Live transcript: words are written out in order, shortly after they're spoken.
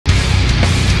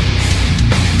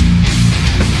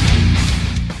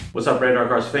What's up, Radar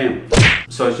Cars fam?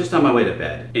 So I was just on my way to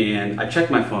bed and I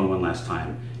checked my phone one last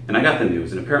time and I got the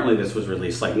news, and apparently this was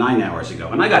released like 9 hours ago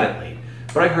and I got it late.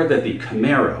 But I heard that the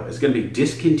Camaro is going to be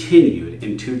discontinued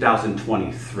in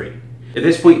 2023. At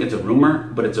this point it's a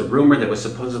rumor, but it's a rumor that was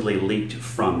supposedly leaked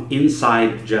from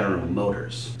inside General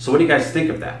Motors. So what do you guys think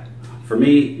of that? For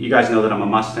me, you guys know that I'm a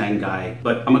Mustang guy,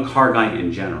 but I'm a car guy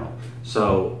in general.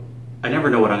 So I never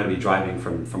know what I'm going to be driving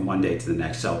from one day to the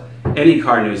next. So any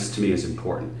car news to me is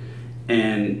important.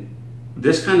 And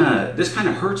this kind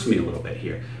of hurts me a little bit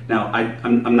here. Now,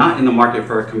 I'm not in the market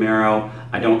for a Camaro.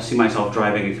 I don't see myself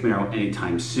driving a Camaro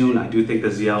anytime soon. I do think the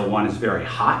ZL1 is very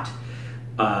hot,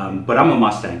 but I'm a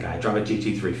Mustang guy. I drive a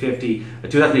GT350, a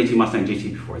 2018 Mustang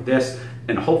GT before this,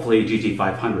 and hopefully a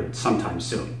GT500 sometime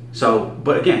soon. So,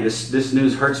 but again, this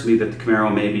news hurts me that the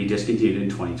Camaro may be discontinued in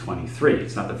 2023.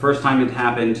 It's not the first time it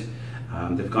happened.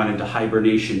 They've gone into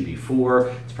hibernation before.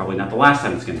 It's probably not the last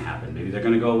time it's going to happen. Maybe they're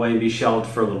going to go away and be shelved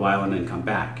for a little while and then come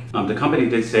back. The company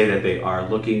did say that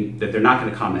they're not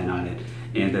going to comment on it,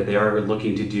 and that they are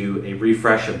looking to do a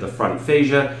refresh of the front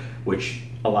fascia, which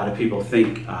a lot of people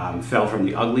think fell from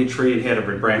the ugly tree and hit a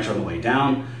branch on the way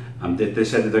down. They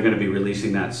said that they're going to be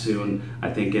releasing that soon,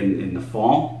 I think in the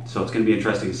fall. So it's going to be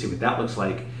interesting to see what that looks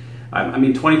like. I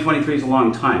mean, 2023 is a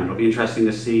long time. It'll be interesting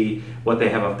to see what they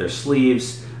have up their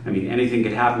sleeves. I mean, anything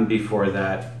could happen before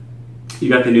that. You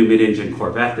got the new mid-engine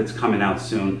Corvette that's coming out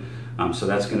soon, so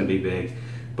that's going to be big.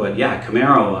 But yeah,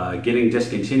 Camaro getting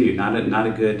discontinued, not a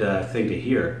good thing to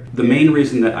hear. The main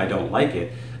reason that I don't like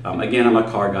it, again, I'm a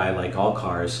car guy, like all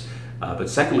cars, but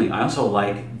secondly, I also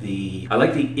like the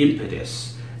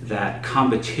impetus that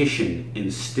competition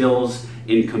instills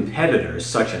in competitors,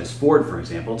 such as Ford, for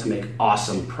example, to make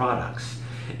awesome products.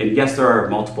 And yes, there are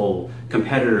multiple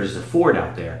competitors to Ford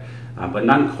out there, but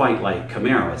none quite like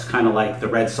Camaro. It's kind of like the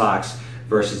Red Sox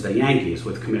versus the Yankees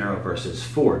with Camaro versus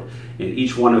Ford. And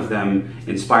each one of them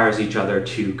inspires each other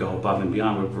to go above and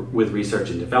beyond with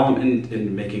research and development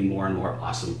and making more and more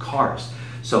awesome cars.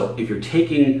 So if you're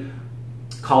taking,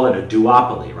 call it a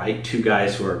duopoly, right? Two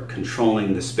guys who are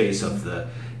controlling the space of the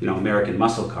American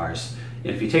muscle cars.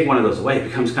 And if you take one of those away, it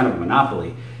becomes kind of a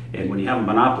monopoly. And when you have a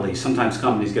monopoly, sometimes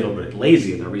companies get a little bit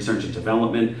lazy in their research and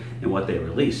development and what they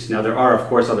release. Now, there are, of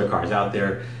course, other cars out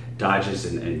there, Dodges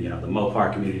and the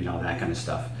Mopar community and all that kind of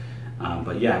stuff.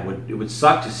 But yeah, it would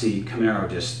suck to see Camaro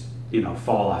just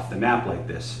fall off the map like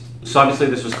this. So obviously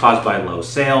this was caused by low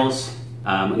sales.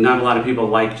 Not a lot of people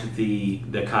liked the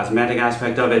cosmetic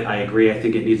aspect of it. I agree. I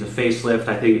think it needs a facelift.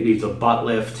 I think it needs a butt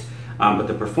lift. But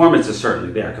the performance is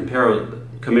certainly there.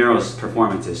 Camaro's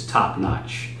performance is top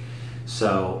notch.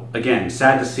 So again,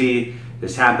 sad to see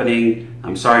this happening.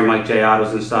 I'm sorry, Mike J.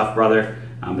 Autos and stuff, brother,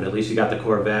 but at least you got the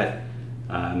Corvette.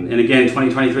 And again,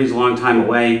 2023 is a long time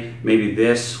away. Maybe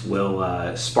this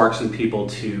will spark some people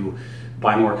to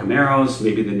buy more Camaros.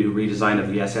 Maybe the new redesign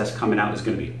of the SS coming out is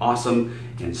going to be awesome,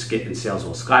 and sales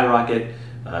will skyrocket.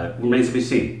 Remains to be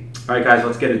seen. All right, guys,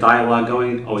 let's get a dialogue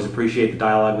going. Always appreciate the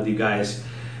dialogue with you guys.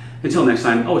 Until next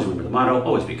time, always remember the motto,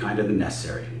 always be kinder than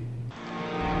necessary.